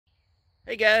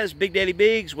Hey guys, Big Daddy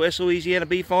Biggs, West Louisiana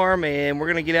Bee Farm, and we're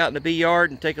going to get out in the bee yard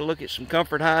and take a look at some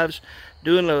comfort hives.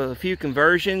 Doing a few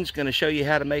conversions, going to show you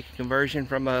how to make a conversion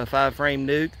from a 5-frame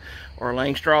nuke or a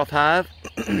Lanstroth hive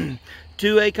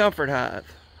to a comfort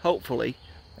hive, hopefully.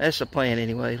 That's the plan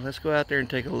anyway. Let's go out there and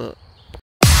take a look.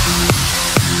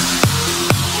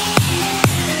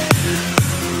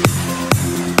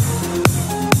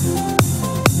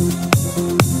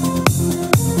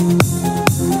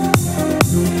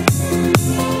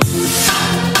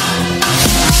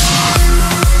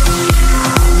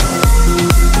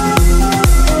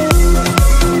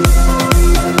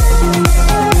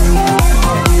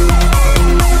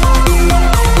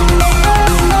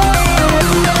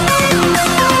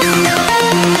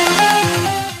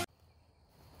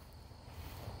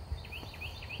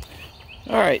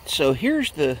 Alright, so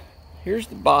here's the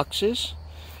boxes,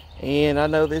 and I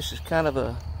know this is kind of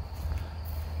a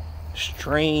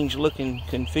strange looking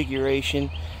configuration.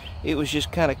 It was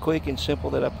just kind of quick and simple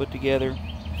that I put together.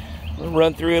 We'll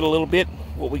run through it a little bit,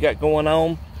 what we got going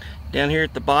on. Down here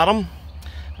at the bottom,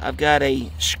 I've got a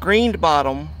screened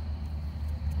bottom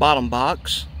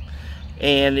box,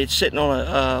 and it's sitting on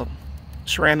a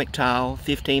ceramic tile,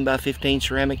 15 by 15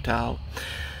 ceramic tile.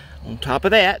 On top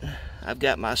of that, I've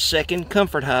got my second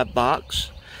comfort hive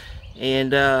box,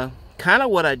 and kind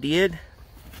of what I did,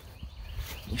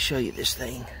 let me show you this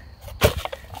thing.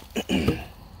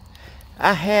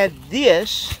 I had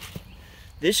this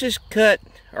is cut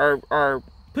or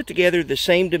put together the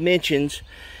same dimensions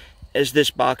as this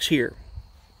box here,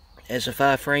 as a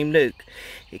 5-frame nuke,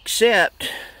 except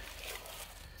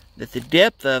that the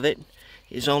depth of it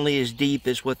is only as deep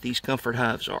as what these comfort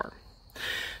hives are.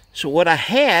 So what I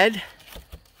had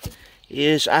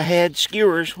is I had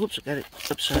skewers, whoops, I got it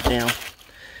upside down.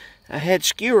 I had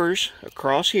skewers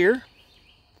across here,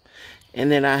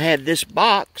 and then I had this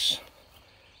box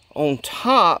on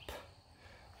top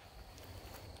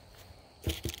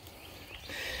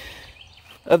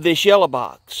of this yellow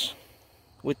box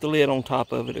with the lid on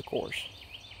top of it, of course.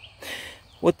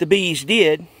 What the bees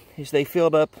did is they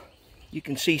filled up, you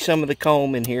can see some of the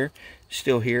comb in here,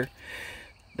 still here.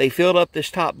 They filled up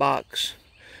this top box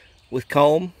with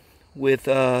comb, with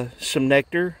some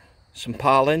nectar, some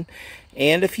pollen,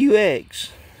 and a few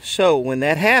eggs. So when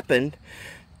that happened,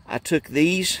 I took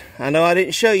these, I know I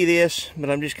didn't show you this, but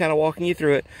I'm just kind of walking you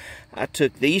through it. I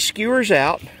took these skewers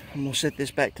out. I'm going to set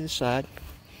this back to the side.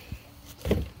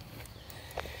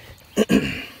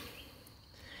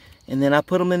 And then I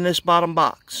put them in this bottom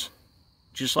box,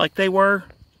 just like they were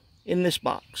in this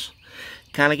box.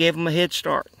 Kind of gave them a head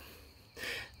start.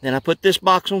 Then I put this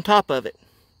box on top of it,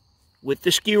 with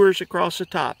the skewers across the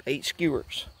top, 8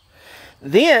 skewers.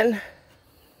 Then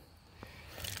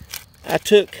I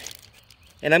took,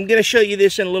 and I'm going to show you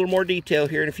this in a little more detail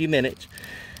here in a few minutes.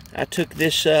 I took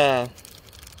this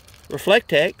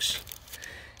Reflectex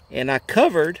and I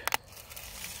covered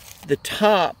the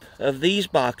top of these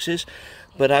boxes,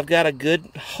 but I've got a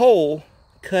good hole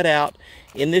cut out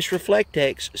in this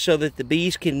Reflectex so that the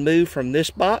bees can move from this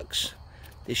box,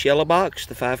 this yellow box,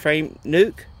 the 5-frame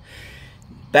nuke,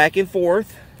 back and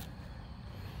forth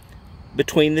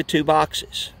between the two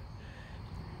boxes,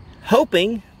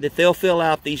 hoping that they'll fill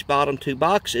out these bottom 2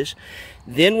 boxes.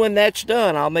 Then when that's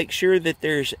done, I'll make sure that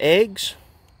there's eggs,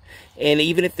 and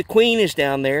even if the queen is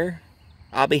down there,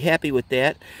 I'll be happy with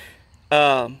that.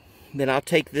 Then I'll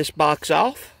take this box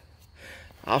off.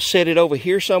 I'll set it over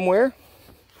here somewhere,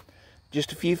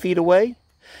 just a few feet away.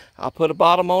 I'll put a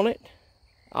bottom on it.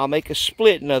 I'll make a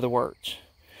split, in other words.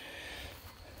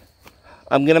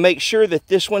 I'm going to make sure that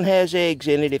this one has eggs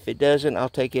in it. If it doesn't, I'll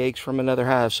take eggs from another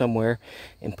hive somewhere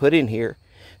and put in here.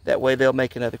 That way they'll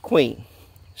make another queen.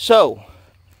 So,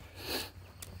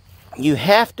 you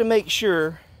have to make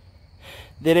sure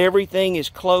that everything is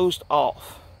closed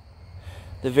off.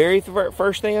 The very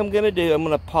first thing I'm going to do, I'm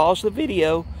going to pause the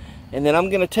video, and then I'm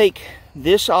going to take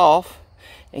this off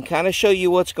and kind of show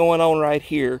you what's going on right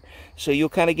here, so you'll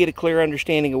kind of get a clear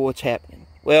understanding of what's happening.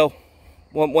 Well,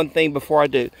 one thing before I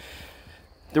do.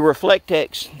 The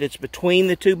Reflectex that's between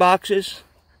the 2 boxes,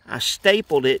 I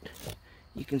stapled it.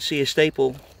 You can see a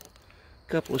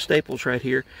couple of staples right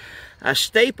here. I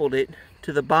stapled it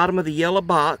to the bottom of the yellow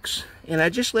box, and I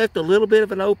just left a little bit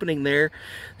of an opening there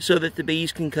so that the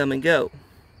bees can come and go,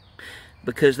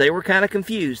 because they were kind of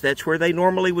confused. That's where they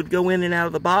normally would go in and out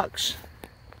of the box.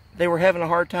 They were having a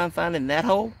hard time finding that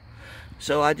hole,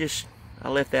 so I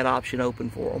left that option open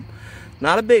for them.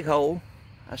 Not a big hole.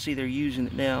 I see they're using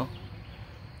it now.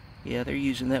 Yeah, they're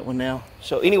using that one now.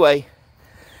 So anyway,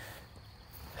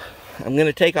 I'm going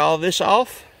to take all of this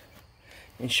off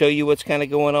and show you what's kind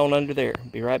of going on under there.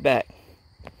 Be right back.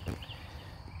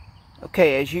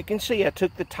 Okay, as you can see, I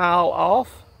took the tile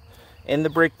off and the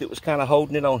brick that was kind of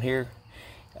holding it on here.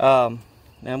 Now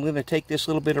I'm going to take this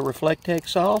little bit of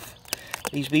Reflectex off.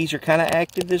 These bees are kind of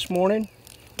active this morning,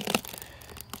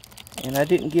 and I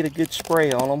didn't get a good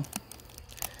spray on them.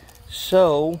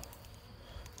 So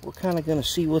we're kind of going to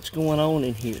see what's going on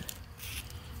in here.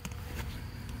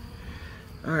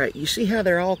 Alright, you see how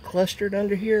they're all clustered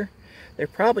under here? They're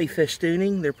probably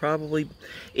festooning.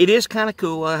 It is kind of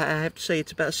cool. I have to say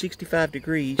it's about 65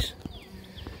 degrees.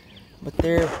 But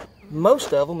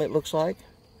most of them, it looks like,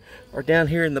 are down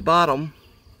here in the bottom.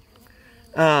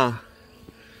 I'm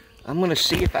going to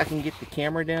see if I can get the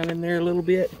camera down in there a little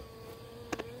bit.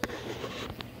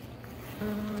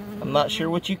 I'm not sure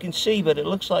what you can see, but it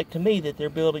looks like to me that they're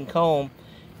building comb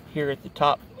here at the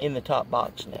top, in the top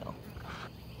box now.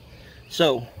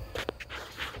 So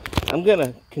I'm going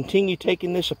to continue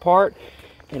taking this apart,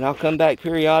 and I'll come back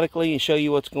periodically and show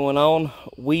you what's going on.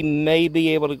 We may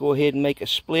be able to go ahead and make a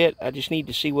split. I just need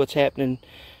to see what's happening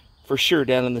for sure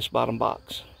down in this bottom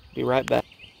box. Be right back.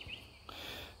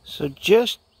 So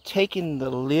just taking the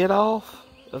lid off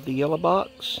of the yellow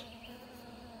box.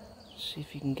 See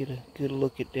if you can get a good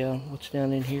look at what's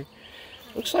down in here.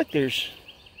 Looks like there's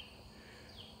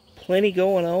plenty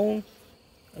going on.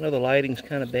 I know the lighting's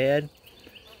kind of bad.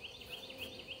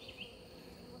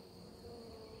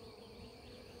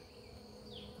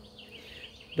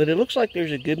 But it looks like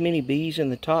there's a good many bees in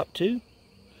the top too.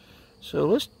 So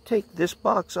let's take this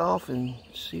box off and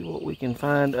see what we can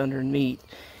find underneath.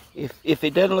 If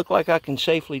it doesn't look like I can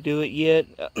safely do it yet,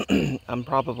 I'm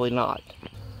probably not.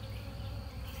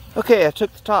 Okay, I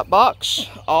took the top box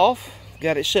off,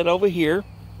 got it set over here.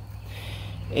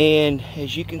 And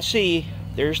as you can see,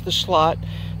 there's the slot.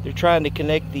 They're trying to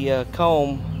connect the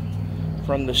comb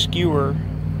from the skewer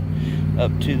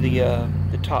up to the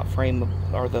top frame,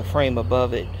 or the frame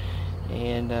above it.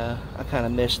 And I kind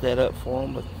of messed that up for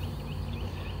them, but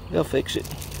they'll fix it.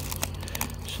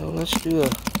 So let's do a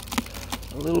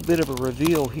little bit of a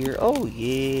reveal here. Oh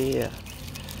yeah.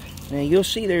 Now you'll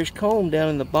see there's comb down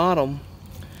in the bottom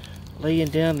laying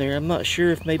down there. I'm not sure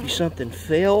if maybe something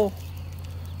fell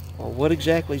or what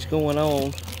exactly is going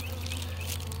on.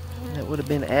 That would have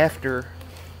been after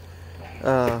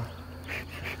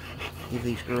give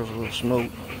these girls a little smoke.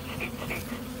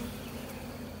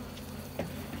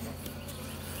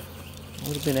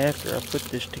 Would have been after I put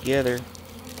this together.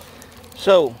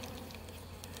 So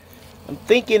I'm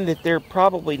thinking that they're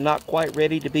probably not quite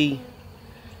ready to be.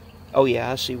 Oh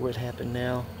yeah, I see what happened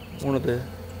now. One of the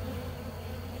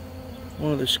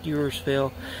skewers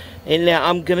fell. And now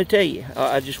I'm gonna tell you,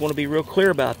 I just want to be real clear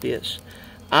about this.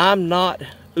 I'm not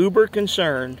uber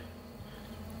concerned,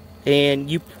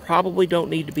 and you probably don't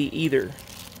need to be either,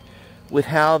 with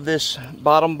how this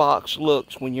bottom box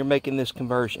looks when you're making this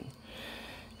conversion.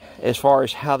 As far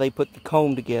as how they put the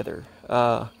comb together,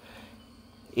 for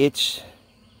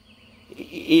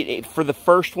the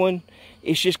first one,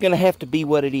 it's just going to have to be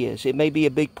what it is. It may be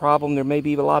a big problem. There may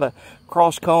be a lot of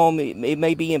cross comb. It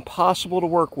may be impossible to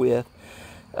work with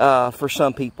for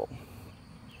some people.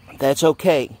 That's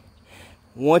okay.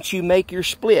 Once you make your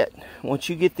split, once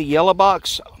you get the yellow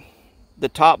box, the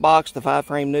top box, the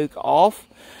 5-frame nuke off,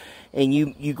 and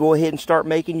you go ahead and start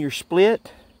making your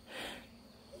split,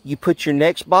 you put your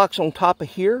next box on top of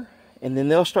here, and then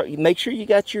they'll start. You make sure you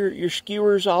got your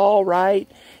skewers all right,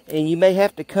 and you may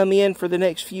have to come in for the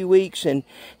next few weeks and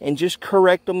just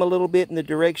correct them a little bit in the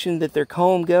direction that their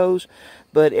comb goes.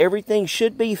 But everything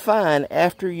should be fine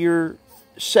after your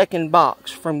second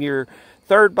box, from your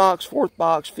third box, fourth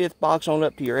box, fifth box on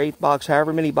up to your 8th box,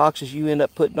 however many boxes you end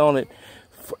up putting on it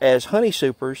as honey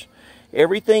supers.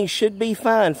 Everything should be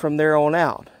fine from there on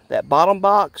out. That bottom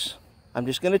box, I'm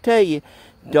just going to tell you,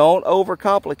 don't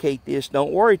overcomplicate this.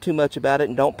 Don't worry too much about it,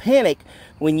 and don't panic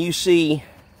when you see.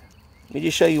 Let me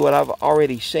just show you what I've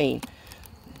already seen.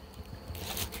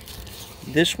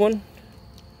 This one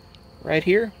right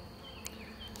here,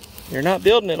 they're not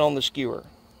building it on the skewer.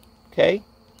 Okay?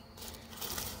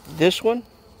 This one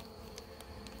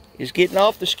is getting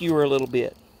off the skewer a little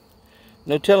bit.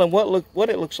 No telling what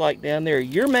it looks like down there.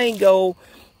 Your main goal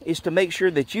is to make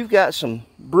sure that you've got some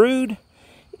brood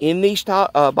in these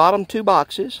bottom 2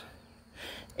 boxes,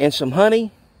 and some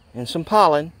honey and some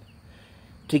pollen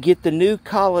to get the new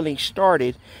colony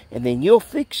started, and then you'll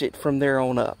fix it from there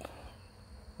on up.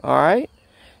 Alright?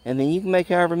 And then you can make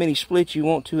however many splits you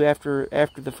want to after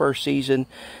the first season,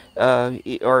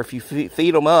 or if you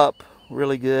feed them up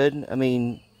really good, I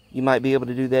mean, you might be able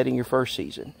to do that in your first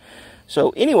season.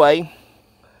 So anyway,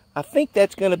 I think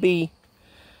that's going to be.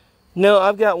 No,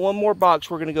 I've got one more box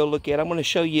we're going to go look at. I'm going to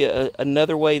show you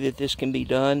another way that this can be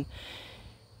done.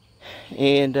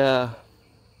 And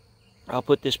I'll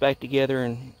put this back together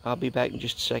and I'll be back in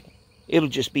just a second. It'll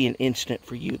just be an instant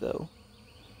for you though.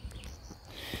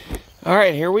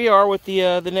 Alright, here we are with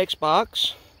the next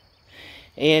box.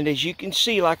 And as you can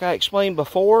see, like I explained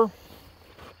before,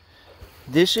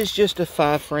 this is just a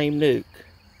 5-frame nuke.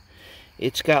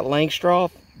 It's got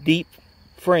Lanstroth deep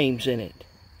frames in it.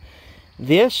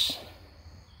 This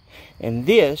and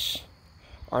this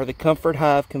are the Comfort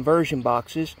Hive conversion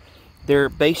boxes. They're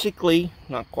basically,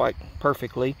 not quite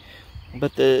perfectly,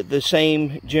 but the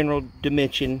same general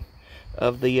dimension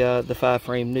of the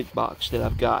 5-frame nuke box that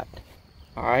I've got.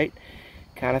 Alright,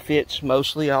 kind of fits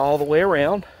mostly all the way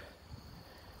around,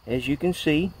 as you can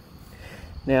see.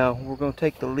 Now we're going to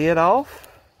take the lid off,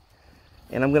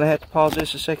 and I'm going to have to pause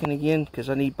this a second again because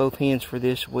I need both hands for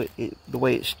this, the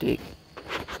way it sticks.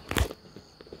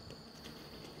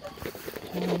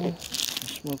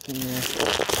 Smoke in there.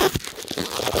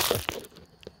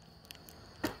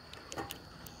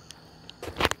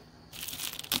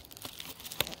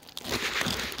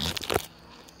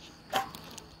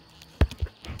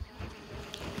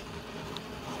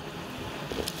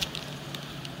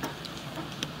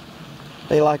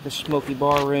 They like a smoky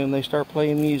bar room. They start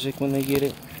playing music when they get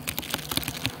it.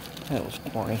 That was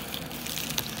corny.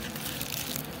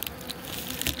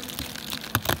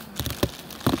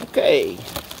 Okay.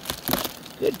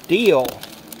 Good deal.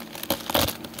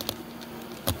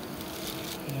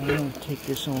 I'm going to take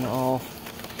this one off.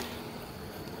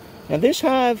 Now this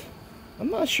Hive, I'm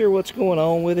not sure what's going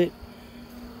on with it.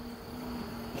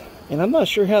 And I'm not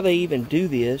sure how they even do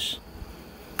this.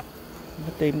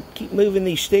 But they keep moving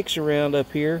these sticks around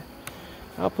up here.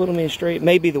 I'll put them in straight.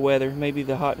 Maybe the weather, maybe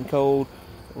the hot and cold,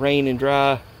 rain and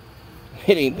dry.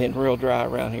 It ain't been real dry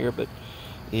around here, but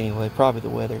anyway, probably the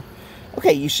weather.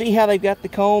 Okay, you see how they've got the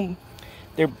comb?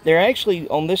 They're actually,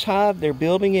 on this Hive, they're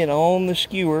building it on the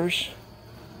skewers.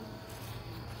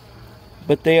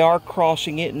 But they are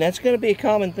crossing it, and that's going to be a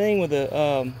common thing with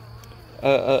a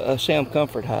Sam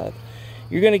Comfort Hive.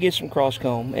 You're going to get some cross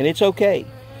comb, and it's okay.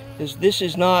 Because this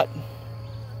is not...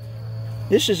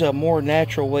 This is a more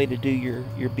natural way to do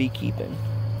your beekeeping.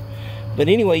 But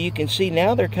anyway, you can see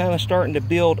now they're kind of starting to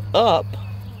build up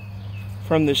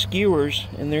from the skewers,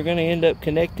 and they're going to end up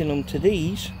connecting them to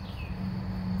these.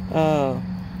 But,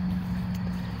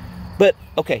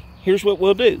 okay, here's what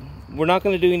we'll do. We're not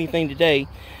going to do anything today,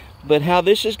 but how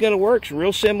this is going to work is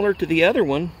real similar to the other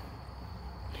one.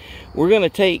 I'm going to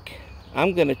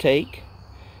take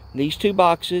these two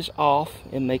boxes off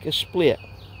and make a split.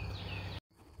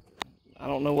 I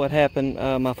don't know what happened.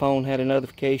 My phone had a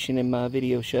notification and my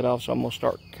video shut off, so I'm going to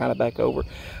start kind of back over.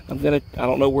 I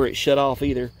don't know where it shut off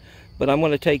either, but I'm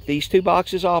going to take these two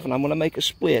boxes off and I'm going to make a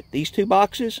split. These two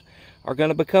boxes are going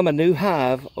to become a new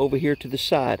hive over here to the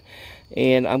side.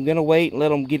 And I'm going to wait and let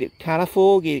them get it kind of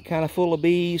full of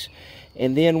bees.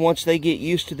 And then once they get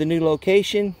used to the new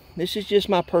location, this is just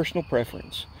my personal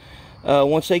preference.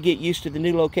 Once they get used to the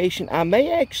new location, I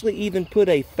may actually even put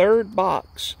a third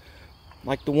box,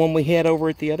 like the one we had over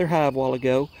at the other hive a while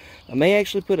ago. I may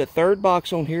actually put a third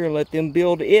box on here and let them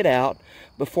build it out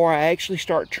before I actually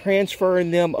start transferring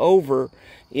them over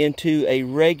into a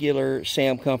regular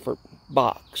Sam Comfort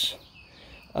box.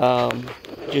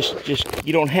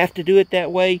 You don't have to do it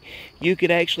that way. You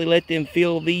could actually let them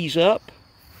fill these up,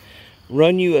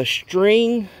 run you a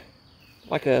string,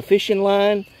 like a fishing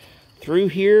line, through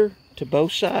here to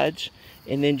both sides,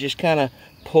 and then just kind of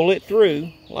pull it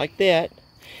through like that.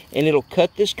 And it'll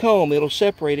cut this comb, it'll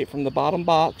separate it from the bottom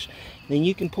box. Then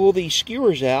you can pull these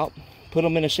skewers out, put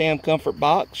them in a Sam Comfort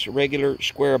box, a regular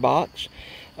square box.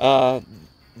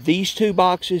 These two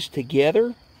boxes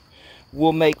together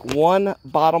will make one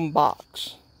bottom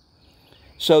box.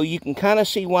 So you can kind of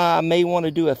see why I may want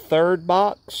to do a third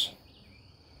box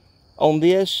on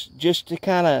this, just to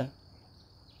kind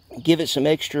of give it some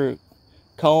extra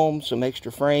comb, some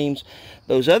extra frames.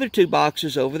 Those other two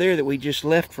boxes over there that we just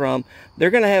left from, they're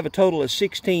going to have a total of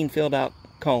 16 filled out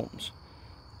combs.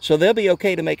 So they'll be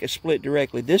okay to make a split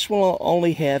directly. This will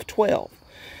only have 12.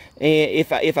 And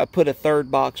if I put a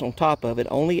third box on top of it,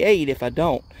 only 8 if I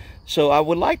don't. So I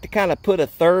would like to kind of put a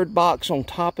third box on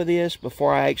top of this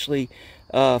before I actually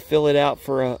fill it out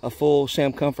for a full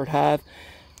Sam Comfort hive.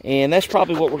 And that's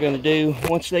probably what we're going to do.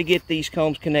 Once they get these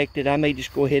combs connected, I may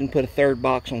just go ahead and put a third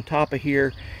box on top of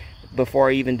here before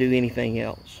I even do anything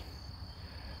else.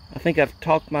 I think I've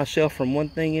talked myself from one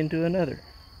thing into another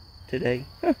today.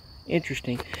 Huh,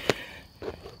 interesting.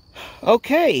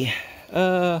 Okay.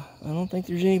 I don't think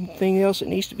there's anything else that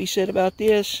needs to be said about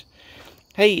this.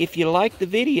 Hey, if you like the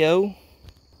video,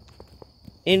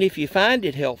 and if you find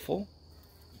it helpful,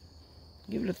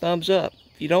 give it a thumbs up.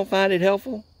 If you don't find it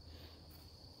helpful,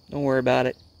 don't worry about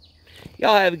it.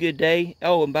 Y'all have a good day.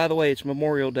 Oh, and by the way, it's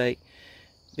Memorial Day.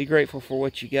 Be grateful for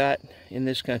what you got in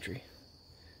this country.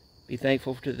 Be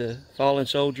thankful to the fallen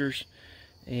soldiers.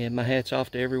 And my hat's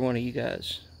off to every one of you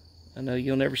guys. I know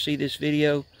you'll never see this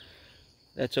video.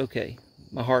 That's okay.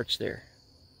 My heart's there.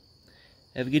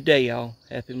 Have a good day, y'all.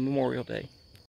 Happy Memorial Day.